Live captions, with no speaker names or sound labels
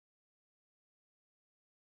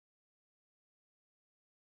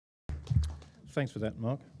Thanks for that,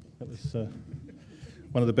 Mark. That was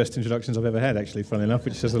one of the best introductions I've ever had, actually, funnily enough,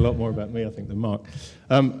 which says a lot more about me, I think, than Mark.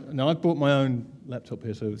 Now, I've brought my own laptop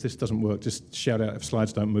here, so if this doesn't work, just shout out if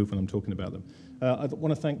slides don't move when I'm talking about them. I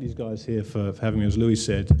want to thank these guys here for having me. As Louis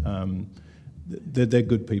said, they're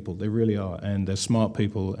good people, they really are, and they're smart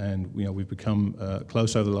people, and we've become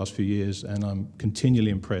close over the last few years, and I'm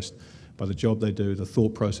continually impressed by the job they do, the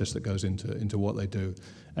thought process that goes into what they do.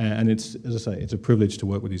 And it's, as I say, it's a privilege to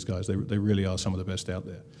work with these guys. They really are some of the best out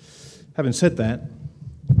there. Having said that,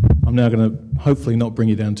 I'm now going to hopefully not bring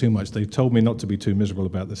you down too much. They've told me not to be too miserable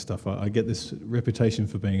about this stuff. I get this reputation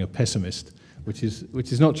for being a pessimist, which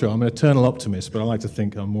is not true. I'm an eternal optimist, but I like to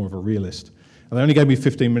think I'm more of a realist. And they only gave me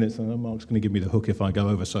 15 minutes, and I know Mark's going to give me the hook if I go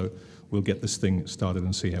over, so we'll get this thing started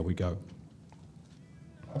and see how we go.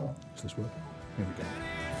 Does this work? Here we go.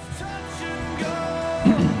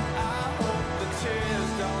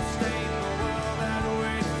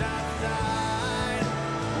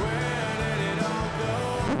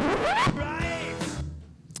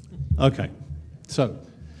 Okay, so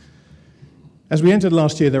as we entered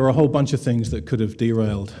last year, there were a whole bunch of things that could have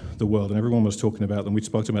derailed the world, and everyone was talking about them. We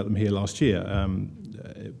spoke about them here last year.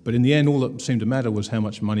 But in the end, all that seemed to matter was how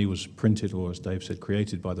much money was printed, or as Dave said,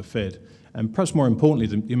 created by the Fed. And perhaps more importantly,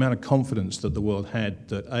 the amount of confidence that the world had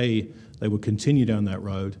that A, they would continue down that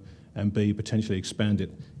road, and B, potentially expand it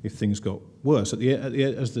if things got worse. As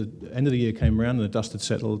the end of the year came around and the dust had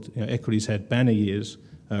settled, equities had banner years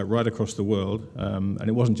right across the world. And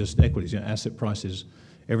it wasn't just equities, asset prices,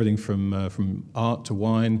 everything from art to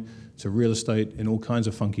wine to real estate in all kinds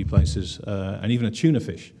of funky places, and even a tuna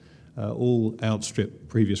fish, all outstripped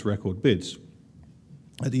previous record bids.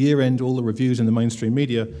 At the year end, all the reviews in the mainstream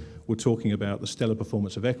media were talking about the stellar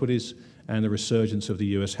performance of equities and the resurgence of the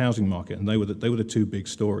US housing market, and they were the two big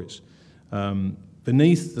stories.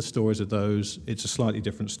 Beneath the stories of those, it's a slightly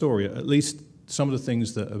different story. At least some of the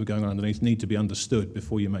things that are going on underneath need to be understood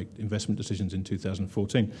before you make investment decisions in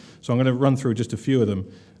 2014. So I'm going to run through just a few of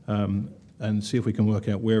them and see if we can work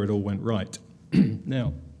out where it all went right.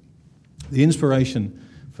 Now, the inspiration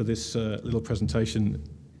for this little presentation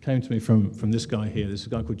came to me from this guy here. This is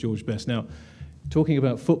a guy called George Best. Now, talking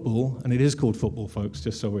about football, and it is called football, folks,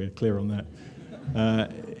 just so we're clear on that,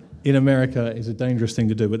 in America is a dangerous thing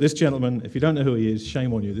to do. But this gentleman, if you don't know who he is,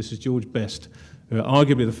 shame on you. This is George Best,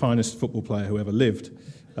 arguably the finest football player who ever lived.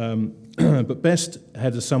 But Best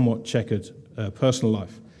had a somewhat checkered personal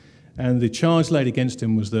life. And the charge laid against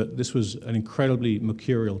him was that this was an incredibly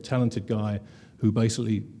mercurial, talented guy who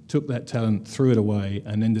basically took that talent, threw it away,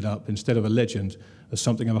 and ended up, instead of a legend, as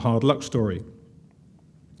something of a hard luck story.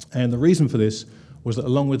 And the reason for this was that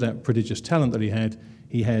along with that prodigious talent that he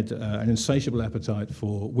had an insatiable appetite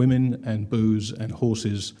for women and booze and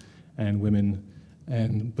horses and women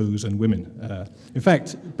and booze and women. In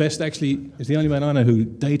fact, Best actually is the only man I know who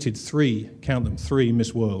dated three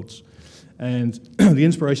Miss Worlds. And the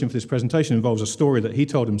inspiration for this presentation involves a story that he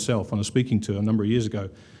told himself on a speaking tour a number of years ago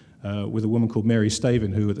with a woman called Mary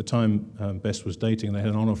Stavin, who at the time Best was dating, and they had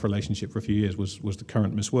an on-off relationship for a few years, was the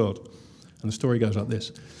current Miss World. And the story goes like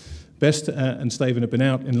this. Best and Stavin had been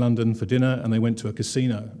out in London for dinner, and they went to a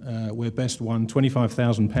casino where Best won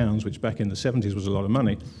 £25,000, which back in the 70s was a lot of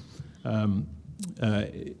money,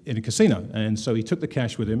 in a casino. And so he took the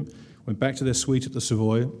cash with him, went back to their suite at the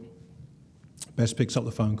Savoy. Best picks up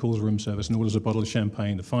the phone, calls room service, and orders a bottle of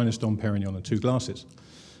champagne, the finest Dom Perignon, and 2 glasses.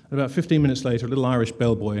 And about 15 minutes later, a little Irish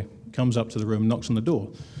bellboy comes up to the room, knocks on the door.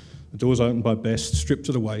 The door's opened by Best, stripped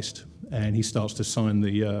to the waist, and he starts to sign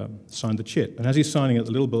the chit. And as he's signing it,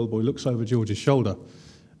 the little bellboy looks over George's shoulder,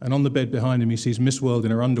 and on the bed behind him, he sees Miss World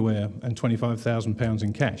in her underwear and £25,000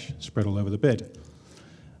 in cash spread all over the bed.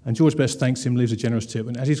 And George Best thanks him, leaves a generous tip,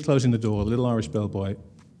 and as he's closing the door, the little Irish bellboy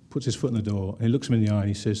puts his foot in the door, and he looks him in the eye, and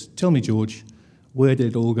he says, "Tell me, George, where did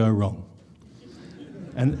it all go wrong?"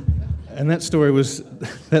 And that story was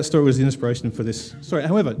the inspiration for this story.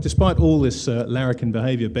 However, despite all this larrikin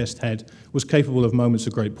behaviour Best had, was capable of moments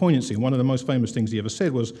of great poignancy. And one of the most famous things he ever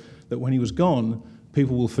said was that when he was gone,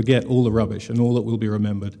 people will forget all the rubbish, and all that will be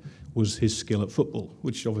remembered was his skill at football,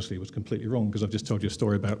 which obviously was completely wrong because I've just told you a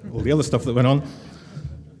story about all the other stuff that went on.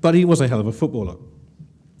 But he was a hell of a footballer.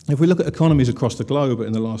 If we look at economies across the globe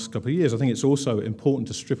in the last couple of years, I think it's also important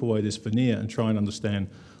to strip away this veneer and try and understand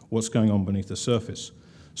what's going on beneath the surface.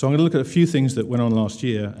 So I'm going to look at a few things that went on last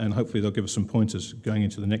year, and hopefully they'll give us some pointers going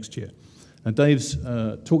into the next year. Now, Dave's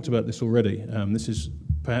talked about this already. This is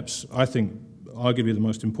perhaps, I think, arguably the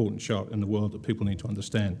most important chart in the world that people need to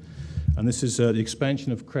understand. And this is the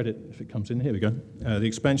expansion of credit, if it comes in, here we go, the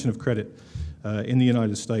expansion of credit in the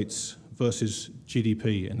United States versus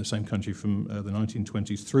GDP in the same country from the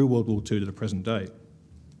 1920s through World War II to the present day.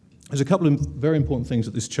 There's a couple of very important things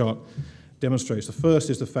that this chart demonstrates. The first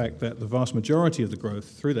is the fact that the vast majority of the growth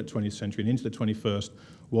through that 20th century and into the 21st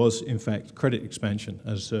was, in fact, credit expansion,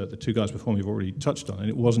 as the two guys before me have already touched on, and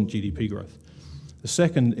it wasn't GDP growth. The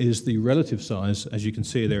second is the relative size, as you can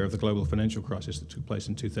see there, of the global financial crisis that took place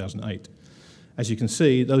in 2008. As you can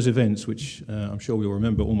see, those events, which I'm sure we all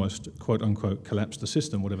remember, almost quote-unquote collapsed the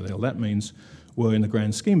system, whatever the hell that means, were, in the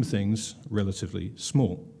grand scheme of things, relatively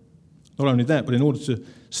small. Not only that, but in order to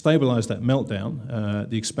stabilise that meltdown,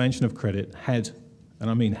 the expansion of credit had,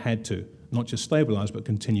 and I mean had to, not just stabilise, but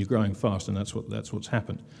continue growing fast, and that's what's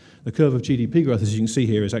happened. The curve of GDP growth, as you can see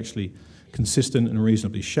here, is actually consistent and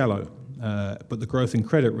reasonably shallow, but the growth in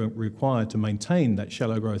credit required to maintain that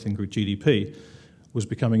shallow growth in GDP was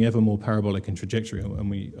becoming ever more parabolic in trajectory, and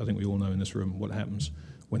I think we all know in this room what happens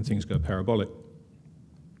when things go parabolic.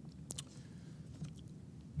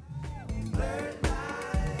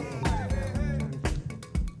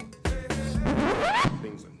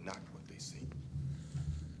 Things are not what they seem.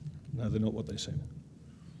 No, they're not what they seem.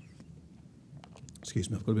 Excuse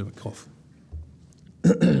me, I've got a bit of a cough.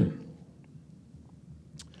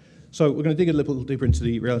 So we're going to dig a little deeper into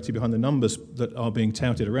the reality behind the numbers that are being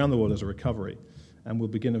touted around the world as a recovery. And we'll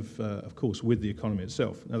begin, of course, with the economy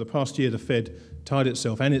itself. Now, the past year, the Fed tied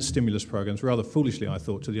itself and its stimulus programs, rather foolishly, I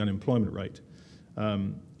thought, to the unemployment rate.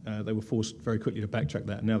 They were forced very quickly to backtrack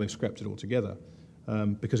that, and now they've scrapped it all together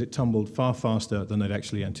because it tumbled far faster than they'd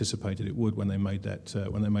actually anticipated it would when they made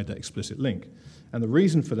that explicit link. And the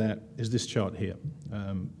reason for that is this chart here.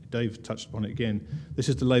 Dave touched upon it again. This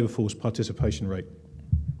is the labour force participation rate.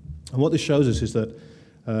 And what this shows us is that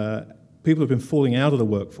people have been falling out of the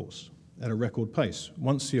workforce at a record pace.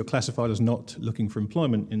 Once you're classified as not looking for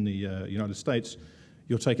employment in the United States,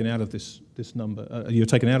 you're taken out of this number. You're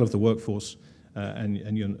taken out of the workforce, and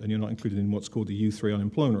you're not included in what's called the U3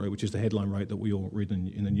 unemployment rate, which is the headline rate that we all read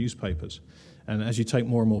in the newspapers. And as you take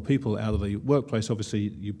more and more people out of the workplace,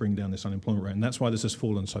 obviously you bring down this unemployment rate, and that's why this has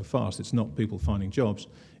fallen so fast. It's not people finding jobs;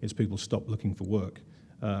 it's people stop looking for work.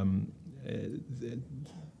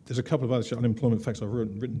 There's a couple of other unemployment facts I've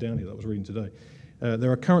written down here that I was reading today.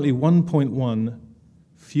 There are currently 1.1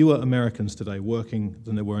 fewer Americans today working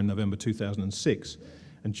than there were in November 2006.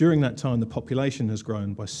 And during that time, the population has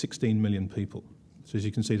grown by 16 million people. So as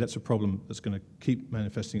you can see, that's a problem that's going to keep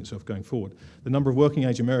manifesting itself going forward. The number of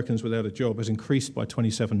working-age Americans without a job has increased by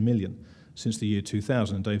 27 million since the year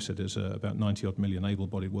 2000. And Dave said there's about 90-odd million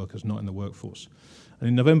able-bodied workers not in the workforce. And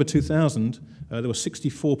in November 2000, there were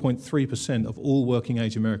 64.3% of all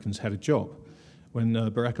working-age Americans had a job. When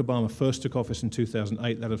Barack Obama first took office in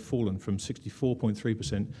 2008, that had fallen from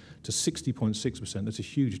 64.3% to 60.6%. That's a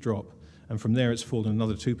huge drop. And from there, it's fallen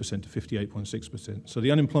another 2% to 58.6%. So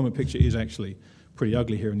the unemployment picture is actually pretty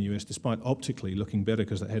ugly here in the US, despite optically looking better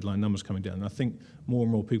because that headline number's coming down. And I think more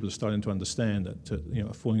and more people are starting to understand that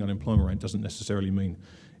a falling unemployment rate doesn't necessarily mean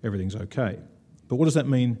everything's okay. But what does that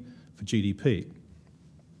mean for GDP?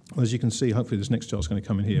 Well, as you can see, hopefully this next chart's going to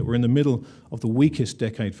come in here. We're in the middle of the weakest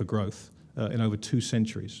decade for growth in over 2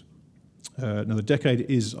 centuries. Now, the decade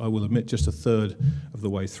is, I will admit, just a third of the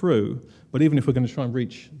way through. But even if we're going to try and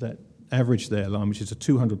reach that average there line, which is a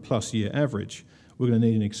 200-plus year average, we're going to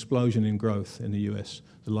need an explosion in growth in the US,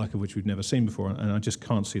 the like of which we've never seen before, and I just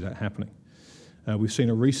can't see that happening. We've seen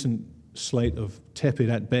a recent slate of tepid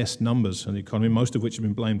at best numbers in the economy, most of which have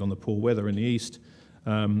been blamed on the poor weather in the East,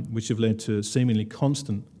 which have led to seemingly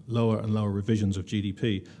constant lower and lower revisions of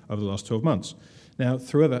GDP over the last 12 months. Now,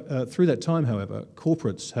 through that time, however,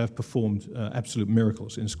 corporates have performed absolute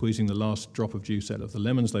miracles in squeezing the last drop of juice out of the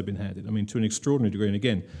lemons they've been handed. I mean, to an extraordinary degree, and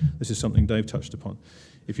again, this is something Dave touched upon.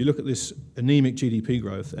 If you look at this anemic GDP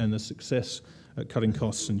growth and the success at cutting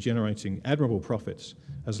costs and generating admirable profits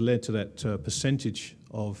has led to that percentage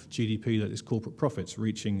of GDP that is corporate profits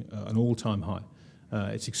reaching an all-time high.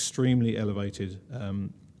 It's extremely elevated,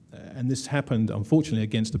 and this happened, unfortunately,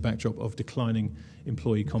 against the backdrop of declining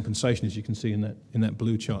employee compensation, as you can see in that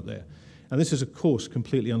blue chart there. And this is, of course,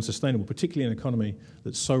 completely unsustainable, particularly in an economy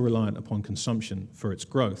that's so reliant upon consumption for its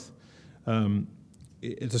growth.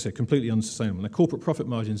 As I said, completely unsustainable. Now, corporate profit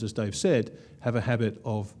margins, as Dave said, have a habit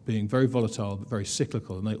of being very volatile but very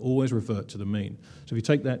cyclical, and they always revert to the mean. So if you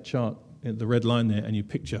take that chart, the red line there, and you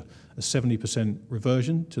picture a 70%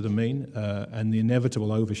 reversion to the mean and the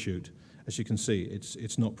inevitable overshoot, as you can see,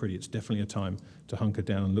 it's not pretty. It's definitely a time to hunker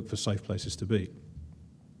down and look for safe places to be.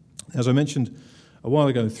 As I mentioned a while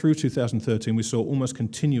ago, through 2013, we saw almost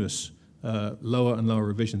continuous lower and lower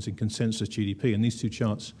revisions in consensus GDP, and these two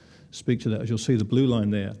charts speak to that. As you'll see, the blue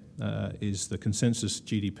line there is the consensus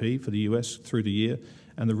GDP for the US through the year,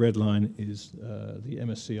 and the red line is the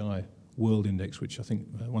MSCI World Index, which I think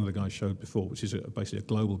one of the guys showed before, which is basically a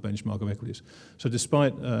global benchmark of equities. So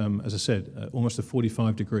despite, as I said, almost a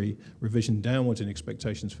 45-degree revision downwards in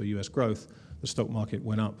expectations for US growth, the stock market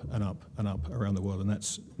went up and up and up around the world, and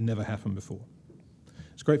that's never happened before.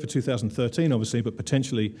 It's great for 2013, obviously, but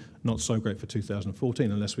potentially not so great for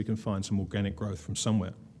 2014 unless we can find some organic growth from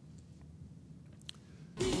somewhere.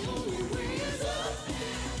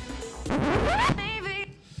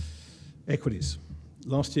 Equities.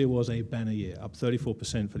 Last year was a banner year, up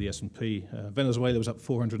 34% for the S&P. Venezuela was up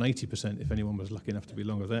 480%. If anyone was lucky enough to be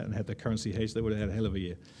long of that and had their currency hedged, they would have had a hell of a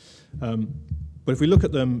year. But if we look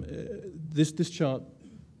at them, this chart,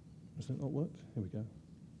 does that not work? Here we go.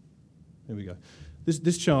 Here we go.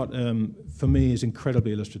 This chart, for me, is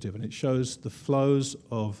incredibly illustrative, and it shows the flows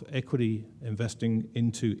of equity investing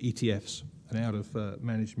into ETFs and out of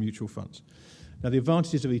managed mutual funds. Now, the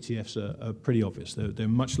advantages of ETFs are pretty obvious. They're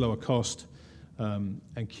much lower cost, and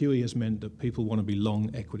QE has meant that people want to be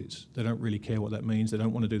long equities. They don't really care what that means. They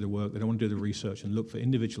don't want to do the work. They don't want to do the research and look for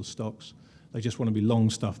individual stocks. They just want to be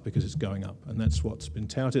long stuff because it's going up, and that's what's been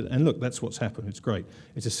touted. And look, that's what's happened. It's great.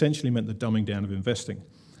 It's essentially meant the dumbing down of investing.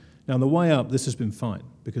 Now, on the way up, this has been fine,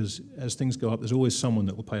 because as things go up, there's always someone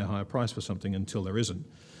that will pay a higher price for something until there isn't.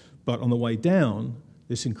 But on the way down,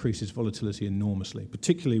 this increases volatility enormously,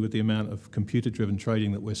 particularly with the amount of computer-driven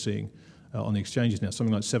trading that we're seeing on the exchanges now.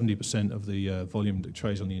 Something like 70% of the volume that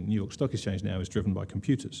trades on the New York Stock Exchange now is driven by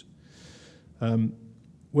computers.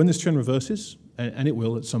 When this trend reverses, and it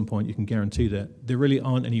will at some point, you can guarantee that, there really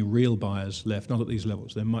aren't any real buyers left, not at these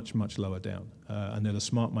levels. They're much, much lower down. And they're the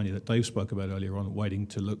smart money that Dave spoke about earlier on, waiting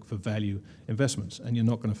to look for value investments. And you're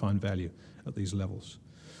not going to find value at these levels.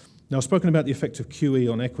 Now, I've spoken about the effect of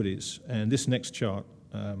QE on equities, and this next chart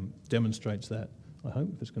demonstrates that. I hope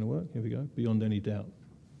if it's going to work. Here we go, beyond any doubt.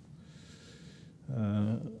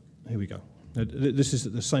 Here we go. This is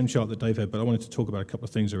the same chart that Dave had, but I wanted to talk about a couple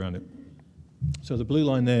of things around it. So the blue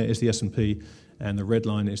line there is the S&P, and the red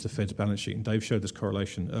line is the Fed's balance sheet. And Dave showed this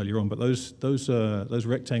correlation earlier on, but those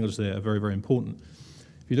rectangles there are very, very important.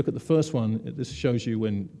 If you look at the first one, this shows you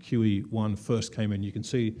when QE1 first came in. You can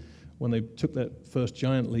see when they took that first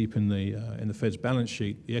giant leap in the Fed's balance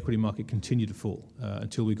sheet, the equity market continued to fall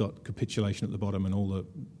until we got capitulation at the bottom and all the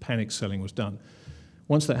panic selling was done.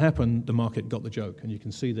 Once that happened, the market got the joke, and you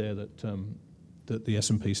can see there that that the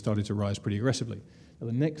S&P started to rise pretty aggressively. Now,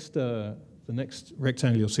 the next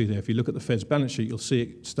rectangle you'll see there, if you look at the Fed's balance sheet, you'll see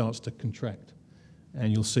it starts to contract.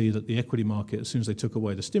 And you'll see that the equity market, as soon as they took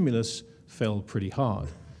away the stimulus, fell pretty hard.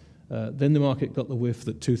 Then the market got the whiff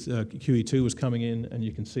that QE2 was coming in, and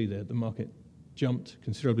you can see there the market jumped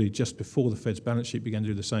considerably just before the Fed's balance sheet began to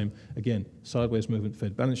do the same. Again, sideways movement,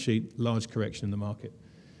 Fed balance sheet, large correction in the market.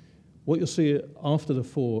 What you'll see after the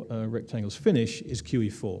four rectangles finish is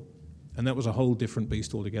QE4. And that was a whole different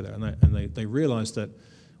beast altogether. And they realized that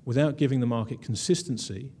without giving the market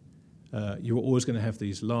consistency, you were always going to have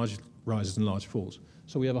these large rises and large falls.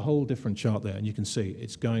 So we have a whole different chart there, and you can see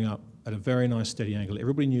it's going up at a very nice steady angle.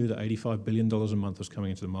 Everybody knew that $85 billion a month was coming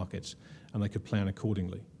into the markets, and they could plan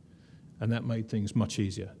accordingly. And that made things much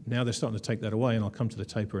easier. Now they're starting to take that away, and I'll come to the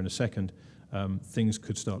taper in a second. Things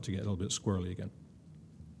could start to get a little bit squirrely again.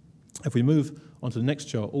 If we move on to the next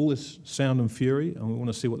chart, all this sound and fury, and we want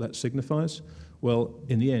to see what that signifies, well,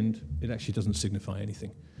 in the end, it actually doesn't signify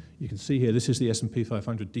anything. You can see here, this is the S&P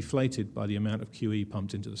 500 deflated by the amount of QE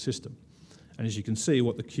pumped into the system. And as you can see,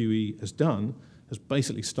 what the QE has done has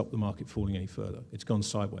basically stopped the market falling any further. It's gone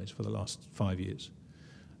sideways for the last 5 years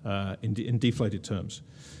in deflated terms.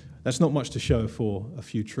 That's not much to show for a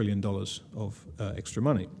few $1 trillion of extra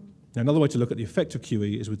money. Now, another way to look at the effect of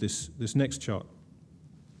QE is with this next chart.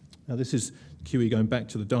 Now, this is QE going back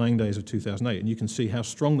to the dying days of 2008, and you can see how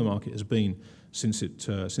strong the market has been since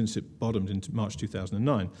it bottomed in March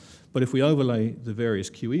 2009. But if we overlay the various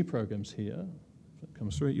QE programs here, if that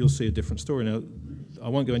comes through, you'll see a different story. Now, I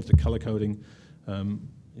won't go into the color coding.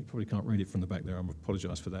 You probably can't read it from the back there. I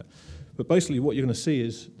apologize for that. But basically, what you're going to see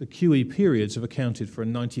is the QE periods have accounted for a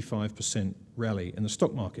 95% rally in the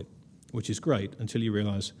stock market, which is great until you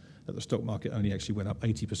realize that the stock market only actually went up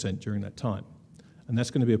 80% during that time. And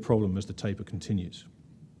that's going to be a problem as the taper continues.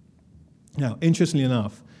 Now, interestingly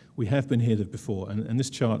enough, we have been here before, and this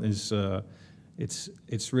chart is,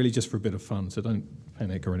 it's really just for a bit of fun, so don't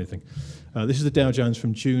panic or anything. This is the Dow Jones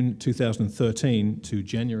from June 2013 to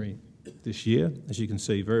January this year, as you can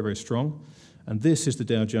see, very, very strong. And this is the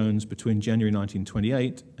Dow Jones between January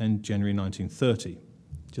 1928 and January 1930,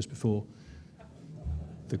 just before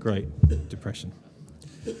the Great Depression.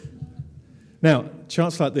 Now,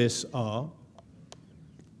 charts like this are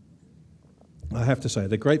I have to say,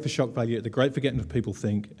 they're great for shock value, they're great for getting people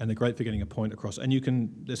think, and they're great for getting a point across. And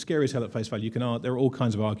they're scary as hell at face value. There are all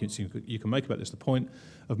kinds of arguments you can make about this. The point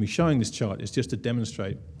of me showing this chart is just to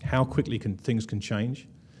demonstrate how quickly things can change,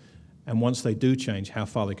 and once they do change, how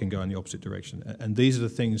far they can go in the opposite direction. And these are the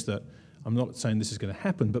things that, I'm not saying this is going to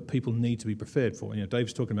happen, but people need to be prepared for.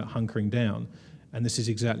 Dave's talking about hunkering down, and this is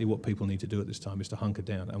exactly what people need to do at this time, is to hunker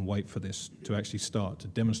down and wait for this to actually start, to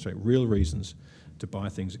demonstrate real reasons to buy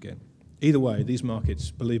things again. Either way, these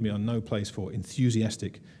markets, believe me, are no place for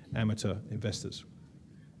enthusiastic amateur investors.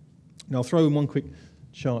 Now, I'll throw in one quick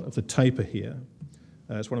chart of the taper here.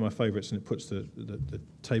 It's one of my favorites, and it puts the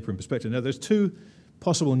taper in perspective. Now, there's two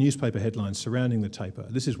possible newspaper headlines surrounding the taper.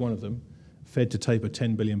 This is one of them, Fed to taper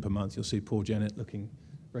 10 billion per month. You'll see poor Janet looking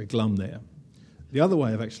very glum there. The other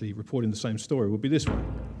way of actually reporting the same story would be this one,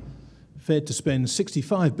 Fed to spend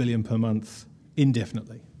 65 billion per month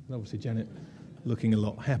indefinitely. And obviously, Janet looking a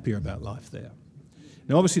lot happier about life there.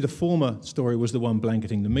 Now, obviously, the former story was the one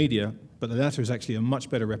blanketing the media, but the latter is actually a much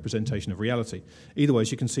better representation of reality. Either way,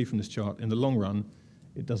 as you can see from this chart, in the long run,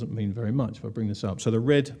 it doesn't mean very much if I bring this up. So the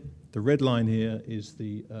red line here is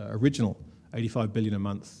the original 85 billion a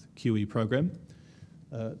month QE program.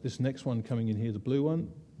 This next one coming in here, the blue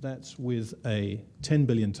one, that's with a 10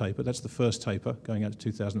 billion taper. That's the first taper going out to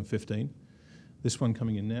 2015. This one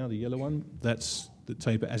coming in now, the yellow one, that's the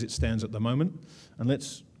taper as it stands at the moment. And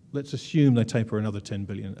let's assume they taper another 10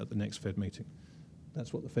 billion at the next Fed meeting.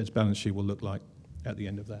 That's what the Fed's balance sheet will look like at the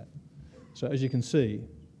end of that. So as you can see,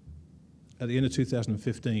 at the end of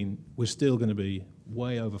 2015, we're still going to be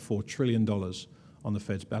way over $4 trillion on the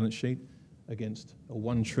Fed's balance sheet against a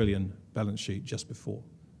 $1 trillion balance sheet just before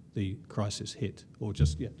the crisis hit, or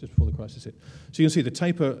just before the crisis hit. So you can see the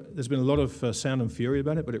taper, there's been a lot of sound and fury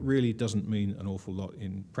about it, but it really doesn't mean an awful lot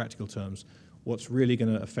in practical terms. What's really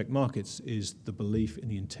going to affect markets is the belief in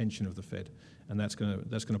the intention of the Fed, and that's going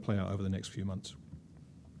to play out over the next few months.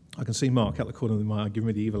 I can see Mark out the corner of my eye giving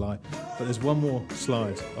me the evil eye, but there's one more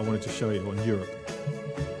slide I wanted to show you on Europe.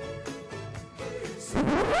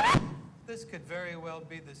 This could very well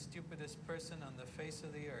be the stupidest person on the face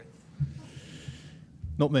of the earth.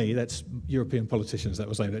 Not me, that's European politicians that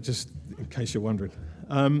was aimed at, just in case you're wondering.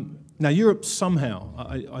 Now, Europe somehow,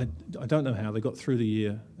 I don't know how, they got through the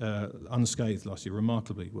year unscathed last year,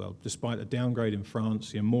 remarkably well, despite a downgrade in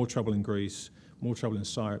France, more trouble in Greece, more trouble in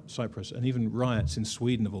Cyprus, and even riots in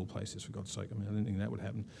Sweden, of all places, for God's sake. I mean, I didn't think that would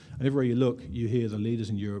happen. And everywhere you look, you hear the leaders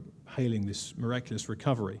in Europe hailing this miraculous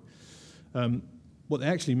recovery. What they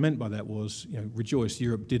actually meant by that was, rejoice,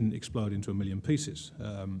 Europe didn't explode into a million pieces.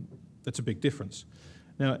 That's a big difference.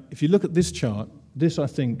 Now, if you look at this chart, this, I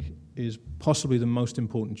think, is possibly the most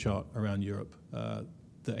important chart around Europe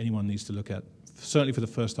that anyone needs to look at, certainly for the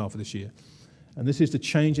first half of this year. And this is the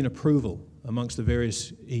change in approval amongst the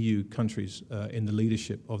various EU countries in the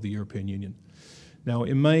leadership of the European Union. Now,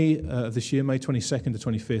 in May of this year, May 22nd to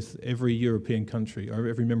 25th, every European country, or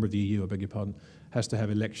every member of the EU, I beg your pardon, has to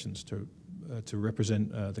have elections to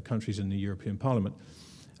represent the countries in the European Parliament.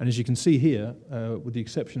 And as you can see here, with the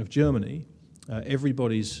exception of Germany,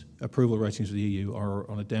 everybody's approval ratings of the EU are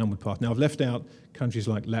on a downward path. Now, I've left out countries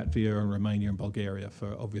like Latvia and Romania and Bulgaria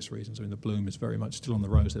for obvious reasons. I mean, the bloom is very much still on the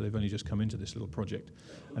rose there. They've only just come into this little project,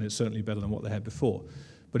 and it's certainly better than what they had before.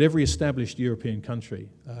 But every established European country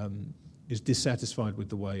is dissatisfied with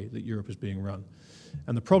the way that Europe is being run.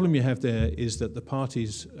 And the problem you have there is that the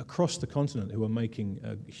parties across the continent who are making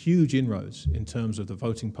huge inroads in terms of the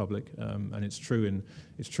voting public, and it's true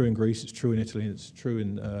in Greece, it's true in Italy, it's true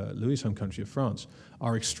in Louis' home country of France,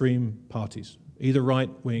 are extreme parties, either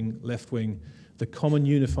right-wing, left-wing. The common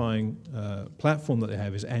unifying platform that they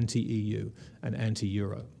have is anti-EU and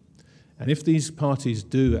anti-Euro. And if these parties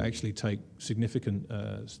do actually take significant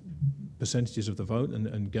percentages of the vote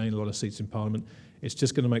and gain a lot of seats in Parliament, it's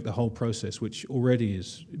just going to make the whole process, which already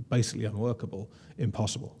is basically unworkable,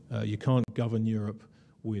 impossible. You can't govern Europe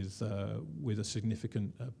with a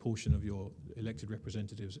significant portion of your elected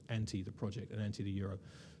representatives anti the project and anti the euro.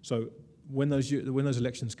 So when those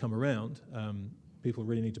elections come around, people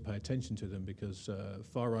really need to pay attention to them, because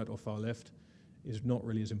far right or far left is not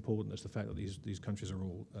really as important as the fact that these countries are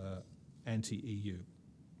all anti-EU.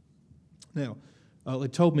 Now, they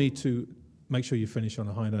told me to make sure you finish on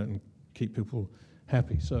a high note and keep people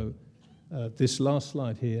happy. So this last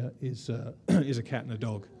slide here is a cat and a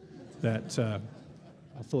dog that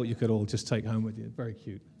I thought you could all just take home with you. Very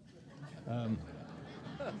cute.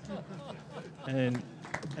 And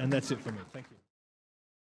that's it for me. Thank you.